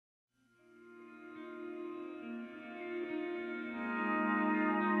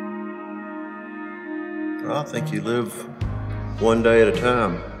I think you live one day at a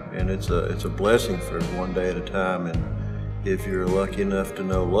time, and it's a blessing for one day at a time. And if you're lucky enough to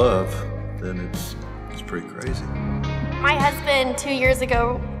know love, then it's pretty crazy. My husband, 2 years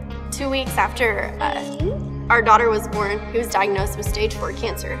ago, 2 weeks after our daughter was born, he was diagnosed with stage 4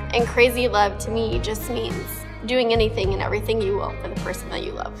 cancer. And crazy love to me just means doing anything and everything you will for the person that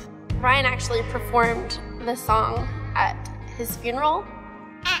you love. Ryan actually performed the song at his funeral.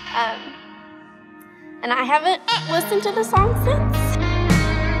 And I haven't listened to the song since.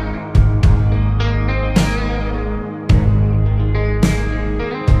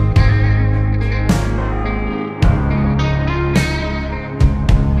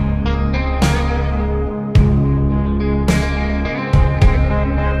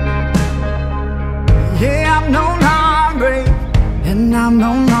 Yeah, I've known heartbreak and I've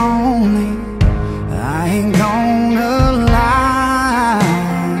known lonely. I ain't gonna lie.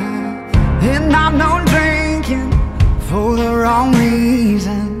 And I've known drinking for the wrong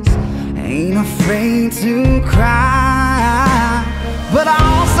reasons. Ain't afraid to cry. But I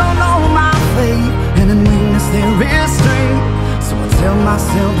also know my faith, and in weakness there is strength. So I tell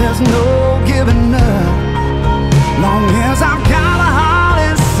myself there's no giving up. Long as I've got a heart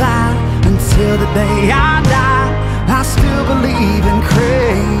inside, until the day I die, I still believe in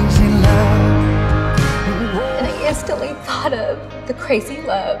crazy love. And I instantly thought of the crazy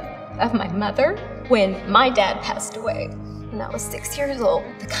love of my mother when my dad passed away. And I was 6 years old.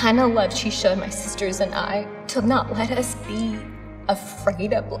 The kind of love she showed my sisters and I to not let us be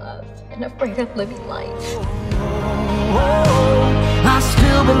afraid of love and afraid of living life. I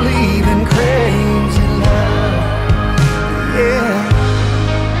still believe in crazy love. Yeah.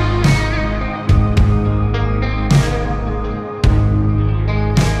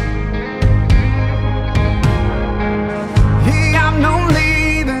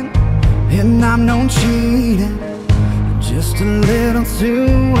 And I'm no cheating, just a little too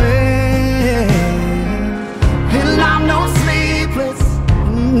well. And I'm no sleepless,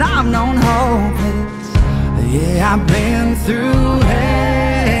 and I'm no hopeless. Yeah, I've been through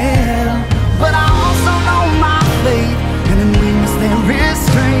hell. But I also know my faith, and in weakness there is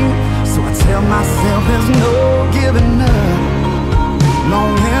strength. So I tell myself there's no giving up.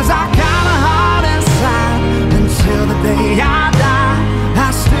 Long as I got a heart inside, until the day I die, I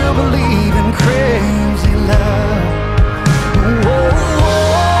still believe in crazy love.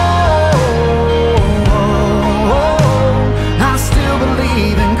 I still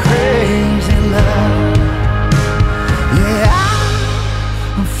believe in crazy love. Yeah,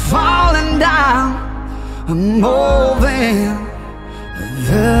 I'm falling down, I'm moving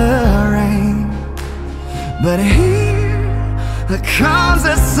the rain. But here comes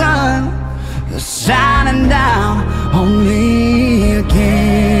the sun, shining down on me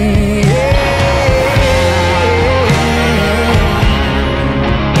again.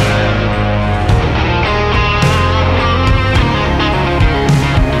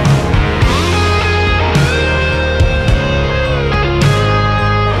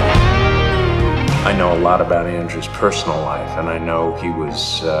 I know a lot about Andrew's personal life, and I know he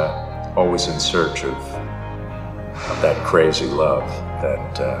was always in search of that crazy love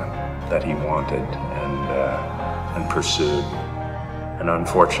that he wanted and pursued, and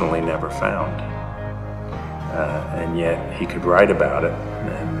unfortunately never found. And yet he could write about it,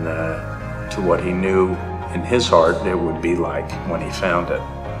 and to what he knew in his heart it would be like when he found it.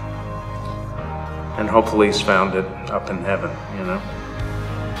 And hopefully he's found it up in heaven, you know.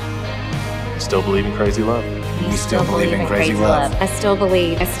 Still believe in crazy love. We still believe in crazy love. I still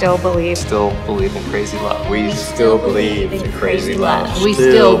believe. Still believe in crazy love. We still believe in crazy love. We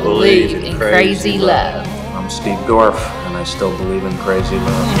still believe in crazy love. I'm Steve Dorff, and I still believe in crazy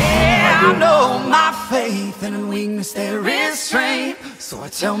love. Yeah, I know my faith, and in weakness there is strength. So I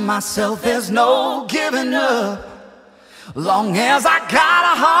tell myself there's no giving up. Long as I got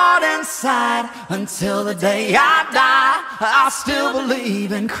a heart inside, until the day I die, I still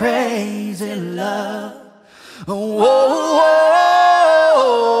believe in crazy love.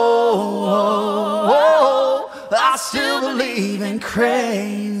 I still believe in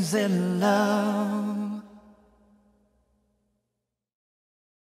crazy love.